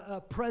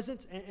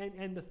presence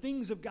and the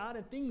things of God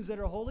and things that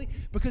are holy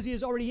because he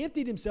has already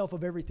emptied himself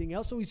of everything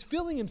else. So he's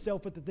filling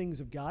himself with the things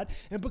of God.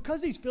 And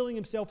because he's filling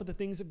himself with the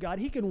things of God,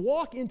 he can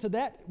walk into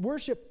that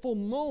worshipful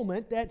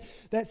moment,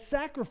 that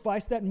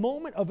sacrifice, that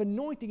moment of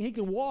anointing. He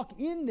can walk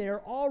in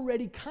there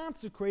already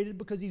consecrated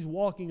because he's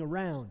walking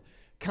around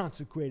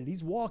consecrated.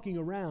 He's walking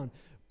around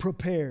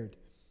prepared.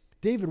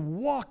 David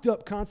walked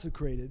up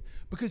consecrated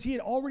because he had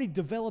already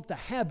developed a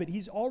habit.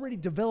 He's already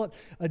developed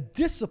a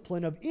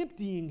discipline of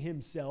emptying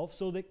himself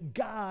so that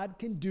God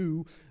can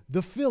do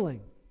the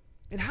filling.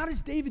 And how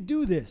does David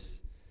do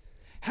this?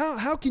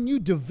 How can you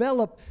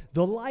develop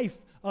the life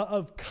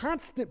of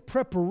constant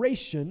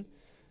preparation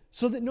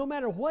so that no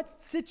matter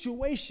what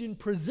situation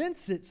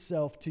presents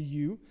itself to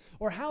you,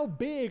 or how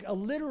big a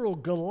literal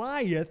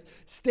Goliath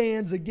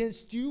stands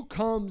against you,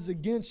 comes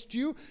against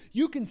you,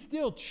 you can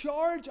still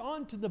charge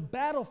onto the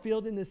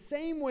battlefield in the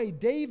same way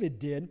David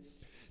did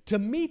to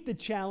meet the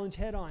challenge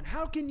head on?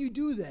 How can you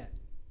do that?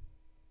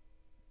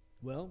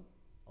 Well,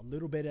 a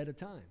little bit at a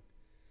time.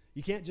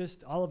 You can't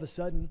just all of a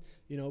sudden,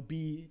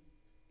 be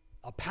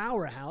a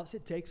powerhouse.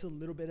 It takes a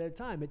little bit at a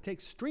time. It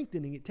takes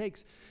strengthening. It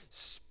takes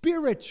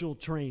spiritual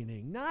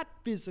training, not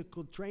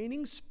physical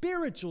training,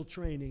 spiritual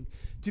training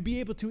to be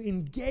able to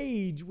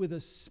engage with a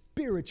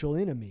spiritual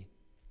enemy.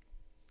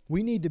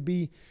 We need to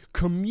be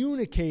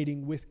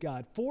communicating with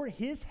God for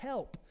His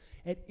help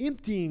at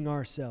emptying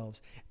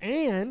ourselves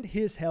and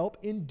His help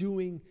in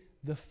doing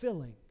the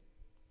filling.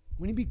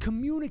 We need to be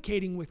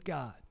communicating with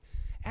God,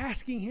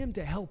 asking Him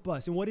to help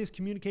us. And what is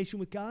communication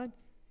with God?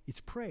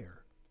 It's prayer.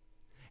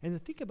 And the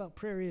thing about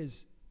prayer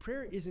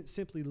isn't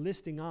simply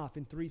listing off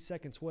in 3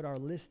 seconds what our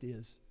list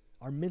is,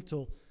 our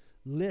mental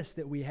list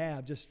that we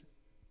have, just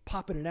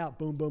popping it out,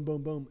 boom, boom,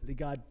 boom, boom, that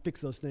God fix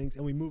those things,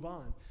 and we move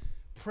on.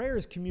 Prayer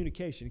is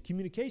communication.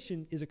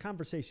 Communication is a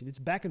conversation. It's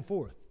back and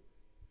forth.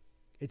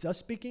 It's us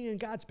speaking and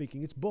God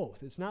speaking. It's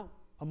both. It's not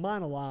a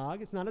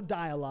monologue. It's not a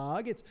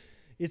dialogue.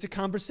 It's a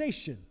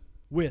conversation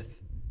with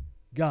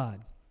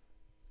God.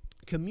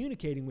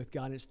 Communicating with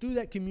God. And it's through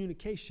that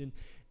communication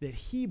that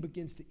He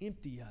begins to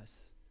empty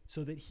us,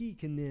 so that He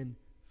can then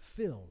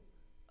fill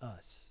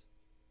us.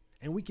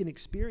 And we can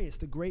experience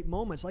the great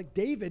moments. Like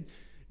David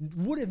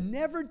would have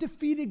never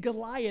defeated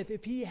Goliath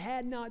if he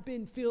had not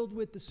been filled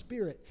with the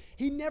Spirit.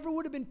 He never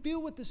would have been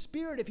filled with the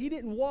Spirit if he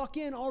didn't walk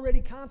in already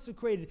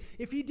consecrated,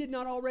 if he did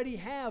not already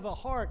have a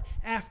heart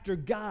after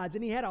God's.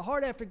 And he had a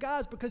heart after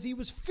God's because he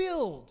was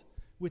filled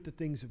with the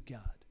things of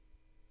God.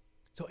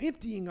 So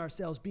emptying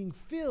ourselves, being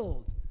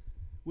filled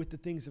with the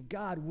things of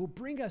God will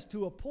bring us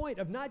to a point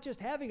of not just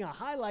having a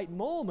highlight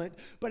moment,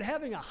 but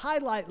having a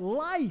highlight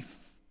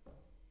life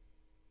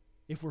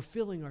if we're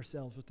filling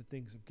ourselves with the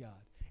things of God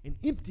and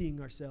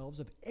emptying ourselves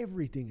of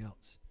everything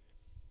else.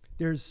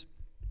 There's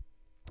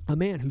a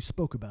man who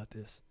spoke about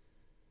this,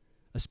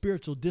 a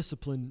spiritual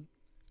discipline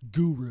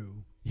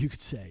guru, you could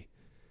say.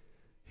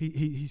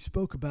 He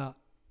spoke about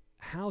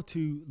how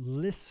to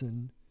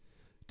listen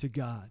to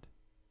God,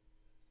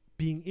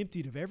 being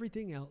emptied of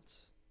everything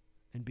else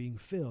and being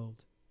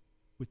filled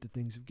with the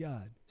things of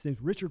God. His name's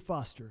Richard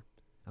Foster.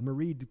 I'm going to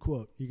read the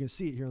quote. You're going to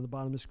see it here on the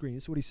bottom of the screen.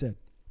 This is what he said.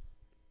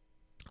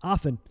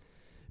 Often,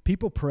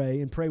 people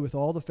pray and pray with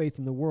all the faith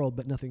in the world,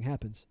 but nothing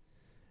happens.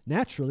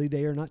 Naturally,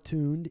 they are not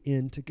tuned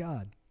in to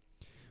God.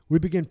 We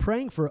begin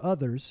praying for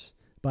others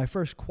by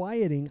first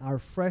quieting our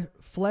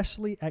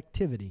fleshly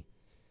activity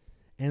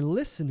and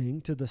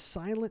listening to the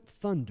silent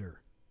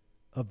thunder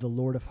of the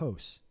Lord of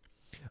hosts,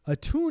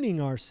 attuning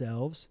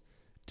ourselves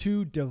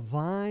to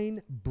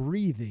divine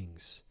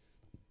breathings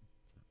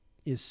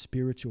is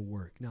spiritual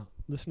work. Now,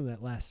 listen to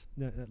that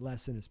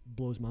last sentence.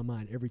 Blows my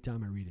mind every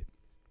time I read it.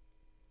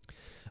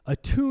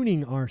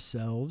 Attuning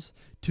ourselves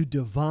to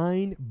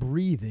divine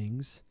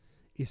breathings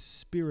is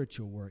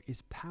spiritual work,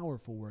 is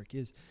powerful work,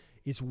 is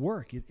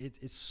work.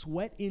 It's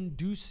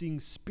sweat-inducing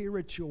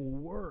spiritual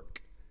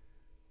work.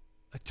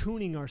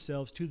 Attuning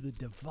ourselves to the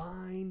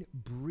divine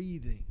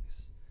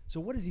breathings. So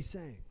what is he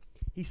saying?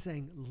 He's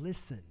saying,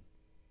 listen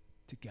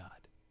to God.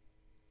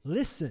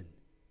 Listen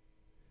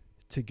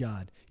to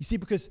God. You see,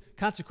 because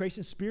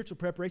consecration, spiritual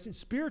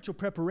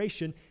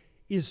preparation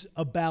is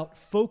about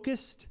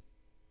focused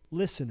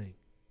listening.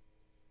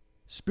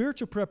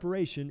 Spiritual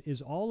preparation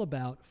is all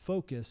about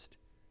focused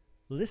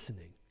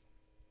listening.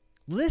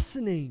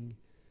 Listening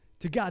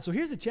to God. So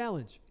here's the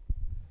challenge.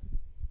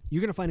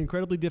 You're going to find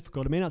incredibly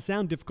difficult. It may not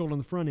sound difficult on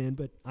the front end,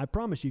 but I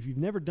promise you, if you've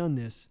never done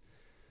this,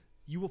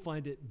 you will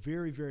find it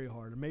very, very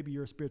hard. Or maybe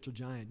you're a spiritual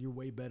giant. You're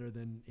way better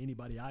than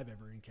anybody I've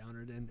ever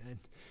encountered. And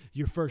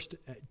your first,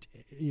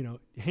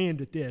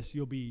 hand at this,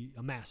 you'll be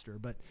a master.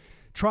 But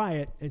try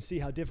it and see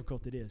how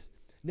difficult it is.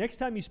 Next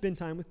time you spend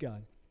time with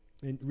God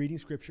and reading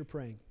Scripture,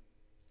 praying,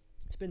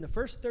 spend the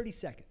first 30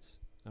 seconds,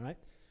 all right?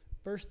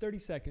 First 30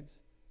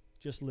 seconds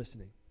just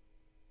listening.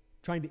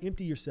 Trying to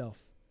empty yourself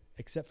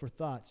except for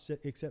thoughts,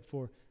 except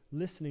for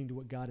listening to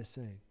what God is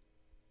saying.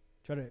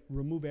 Try to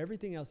remove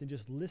everything else and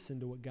just listen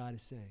to what God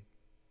is saying.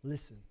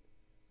 Listen.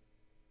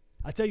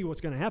 I tell you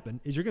what's going to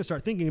happen is you're going to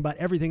start thinking about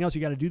everything else you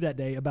got to do that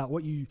day, about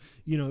what you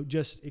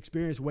just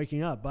experienced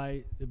waking up,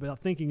 about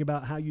thinking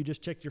about how you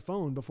just checked your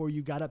phone before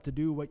you got up to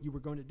do what you were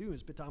going to do and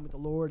spend time with the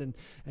Lord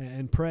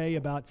and pray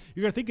about.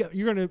 You're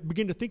going to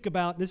begin to think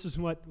about, this is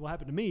what will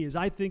happen to me, is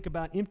I think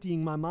about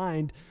emptying my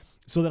mind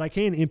so that I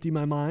can empty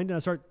my mind, and I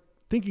start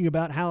thinking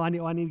about how I need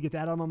to get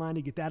that out of my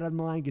mind, get that out of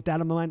my mind, get that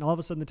out of my mind. All of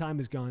a sudden the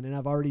time is gone, and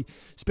I've already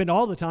spent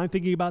all the time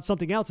thinking about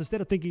something else instead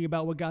of thinking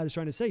about what God is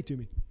trying to say to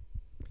me.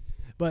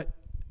 But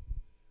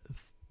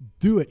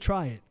do it,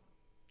 try it,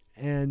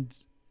 and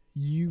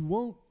you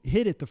won't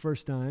hit it the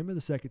first time or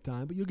the second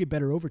time, but you'll get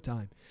better over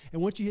time.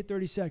 And once you hit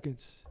 30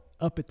 seconds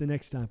Up it the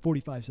next time,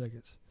 45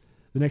 seconds.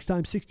 The next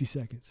time, 60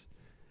 seconds.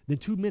 Then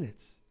 2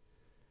 minutes.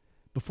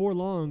 Before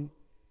long,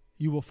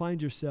 you will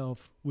find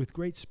yourself with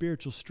great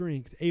spiritual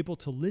strength, able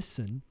to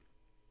listen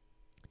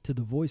to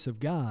the voice of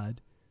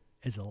God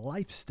as a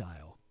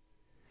lifestyle,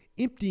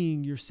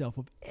 emptying yourself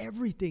of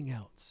everything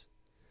else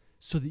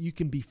so that you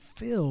can be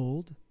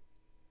filled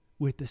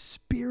with the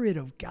Spirit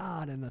of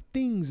God and the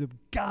things of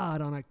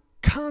God on a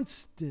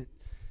constant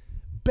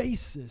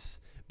basis,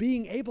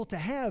 being able to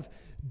have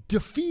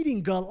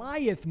defeating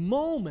Goliath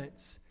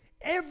moments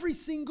every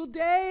single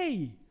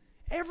day.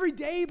 Every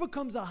day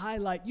becomes a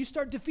highlight. You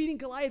start defeating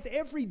Goliath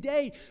every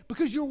day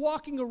because you're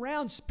walking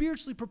around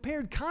spiritually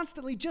prepared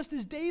constantly, just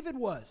as David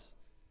was.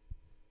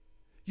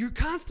 You're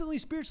constantly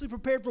spiritually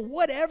prepared for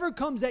whatever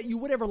comes at you,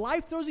 whatever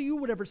life throws at you,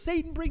 whatever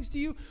Satan brings to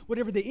you,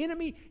 whatever the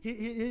enemy,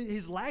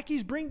 his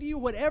lackeys bring to you,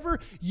 whatever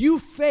you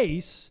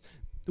face,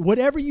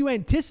 whatever you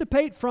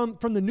anticipate from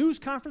the news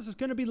conference that's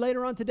going to be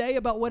later on today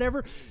about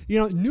whatever,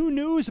 new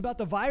news about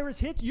the virus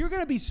hits, you're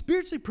going to be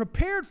spiritually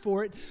prepared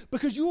for it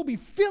because you will be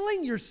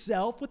filling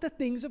yourself with the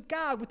things of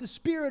God, with the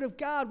Spirit of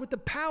God, with the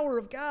power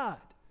of God.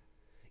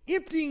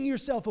 Emptying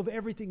yourself of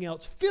everything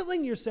else,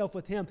 filling yourself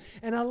with Him,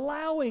 and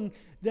allowing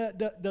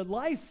the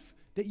life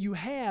that you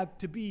have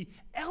to be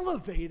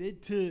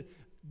elevated to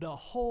the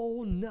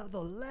whole nother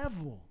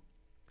level.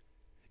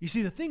 You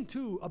see, the thing,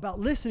 too, about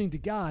listening to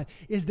God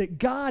is that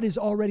God is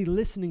already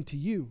listening to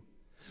you.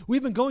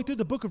 We've been going through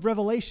the book of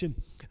Revelation.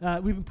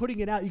 We've been putting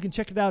it out. You can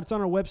check it out. It's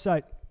on our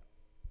website.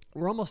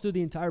 We're almost through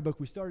the entire book.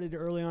 We started it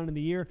early on in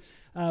the year.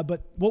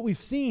 But what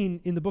we've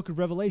seen in the book of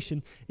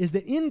Revelation is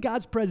that in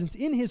God's presence,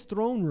 in His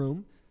throne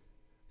room,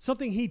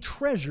 something He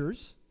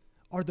treasures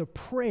are the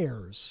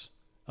prayers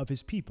of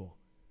His people.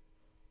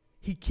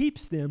 He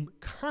keeps them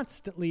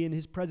constantly in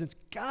His presence.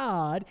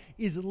 God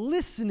is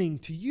listening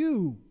to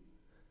you.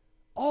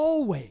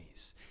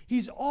 Always.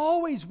 He's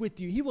always with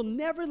you. He will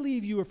never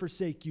leave you or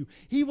forsake you.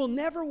 He will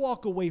never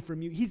walk away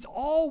from you. He's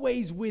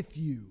always with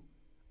you,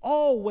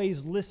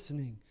 always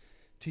listening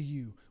to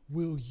you.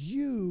 Will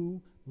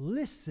you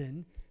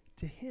listen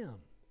to Him?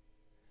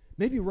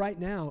 Maybe right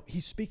now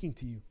He's speaking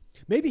to you.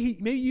 Maybe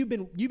you've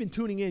been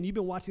tuning in. You've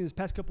been watching this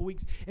past couple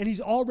weeks, and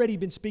He's already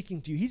been speaking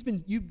to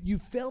you.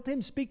 You've felt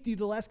Him speak to you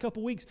the last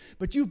couple weeks,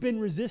 but you've been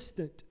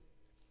resistant.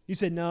 You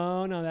said,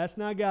 no, that's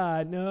not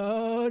God.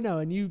 No.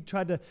 And you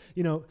tried to,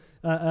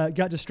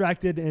 got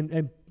distracted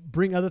and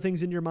bring other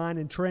things in your mind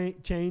and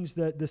change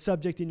the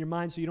subject in your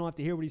mind so you don't have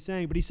to hear what He's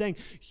saying. But He's saying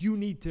you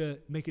need to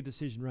make a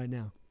decision right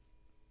now.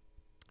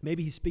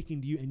 Maybe He's speaking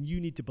to you and you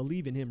need to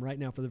believe in Him right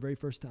now for the very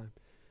first time.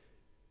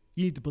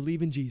 You need to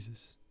believe in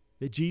Jesus,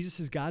 that Jesus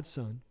is God's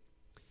Son,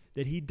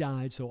 that He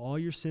died so all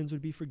your sins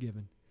would be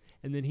forgiven,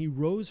 and then He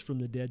rose from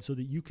the dead so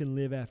that you can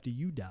live after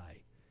you die.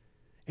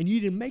 And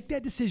you need to make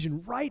that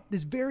decision right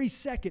this very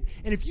second.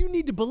 And if you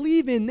need to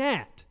believe in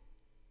that,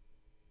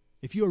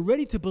 if you are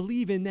ready to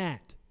believe in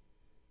that,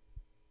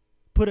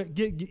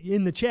 give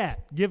in the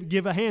chat,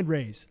 give a hand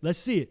raise. Let's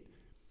see it.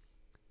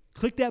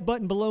 Click that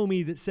button below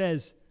me that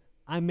says,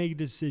 I made a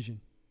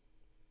decision.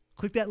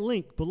 Click that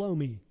link below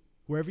me,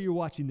 wherever you're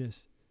watching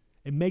this,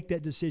 and make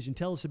that decision.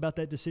 Tell us about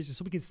that decision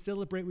so we can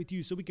celebrate with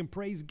you, so we can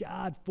praise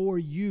God for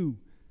you.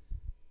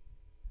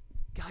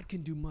 God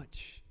can do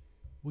much.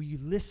 Will you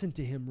listen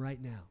to Him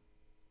right now?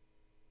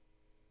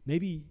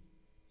 Maybe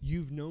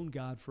you've known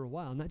God for a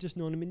while, not just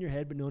known Him in your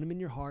head, but known Him in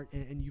your heart,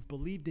 and you've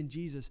believed in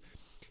Jesus,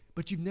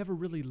 but you've never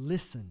really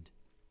listened.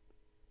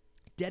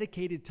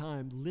 Dedicated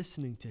time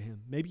listening to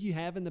Him. Maybe you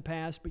have in the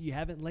past, but you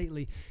haven't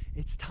lately.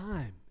 It's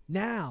time.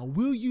 Now,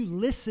 will you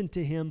listen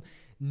to Him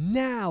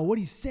now, what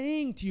He's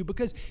saying to you?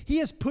 Because He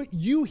has put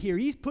you here.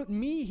 He's put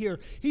me here.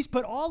 He's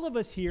put all of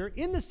us here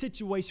in the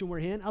situation we're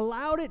in,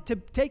 allowed it to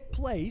take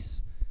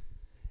place.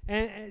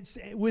 And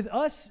with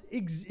us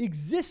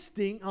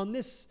existing on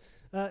this,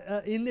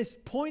 in this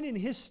point in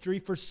history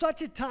for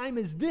such a time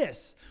as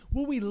this,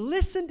 will we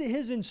listen to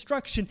His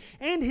instruction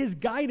and His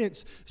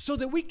guidance so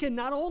that we can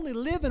not only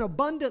live an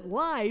abundant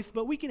life,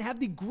 but we can have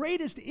the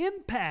greatest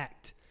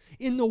impact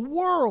in the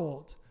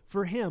world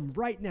for Him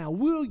right now?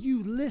 Will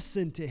you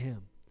listen to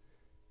Him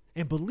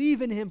and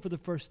believe in Him for the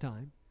first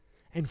time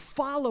and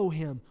follow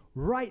Him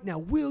right now?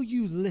 Will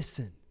you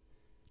listen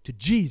to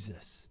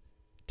Jesus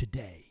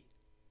today?